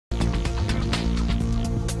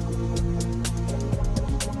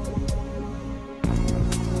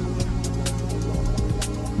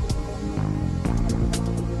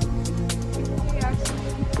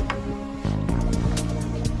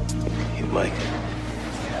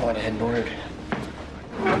I went ahead and ordered.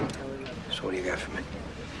 So what do you got for me?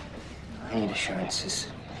 I need assurances.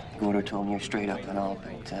 The order told me you're straight up and all,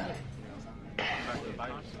 but,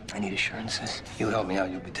 I need assurances. You help me out,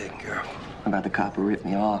 you'll be taken care of. About the cop who ripped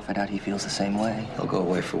me off. I doubt he feels the same way. He'll go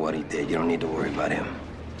away for what he did. You don't need to worry about him.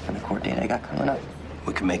 And the court date I got coming up.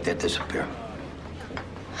 We can make that disappear.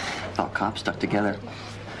 Thought cops stuck together.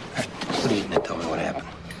 What are you gonna tell me what happened?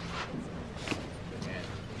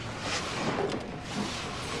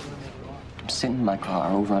 I'm sitting in my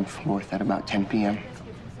car over on 4th at about 10 p.m.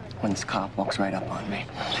 when this cop walks right up on me.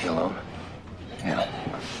 Is he alone? Yeah.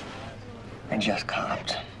 I just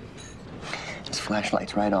copped. His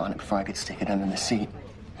flashlight's right on it before I could stick it under the seat.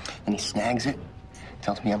 And he snags it,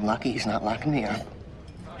 tells me I'm lucky he's not locking me up,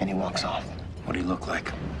 and he walks off. What do he look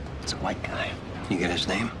like? It's a white guy. You get his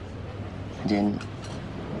name? I didn't.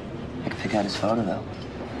 I could pick out his photo, though.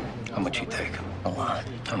 How much you take? A lot.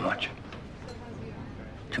 How much?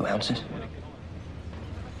 2 ounces?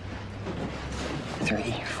 3,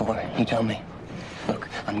 4, you tell me. Look,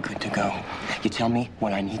 I'm good to go. You tell me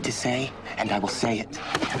what I need to say, and I will say it.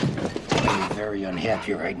 You're very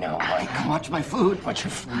unhappy right now, Mike. Watch my food. Watch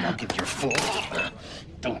your food. I'll give you your food.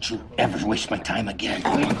 Don't you ever waste my time again.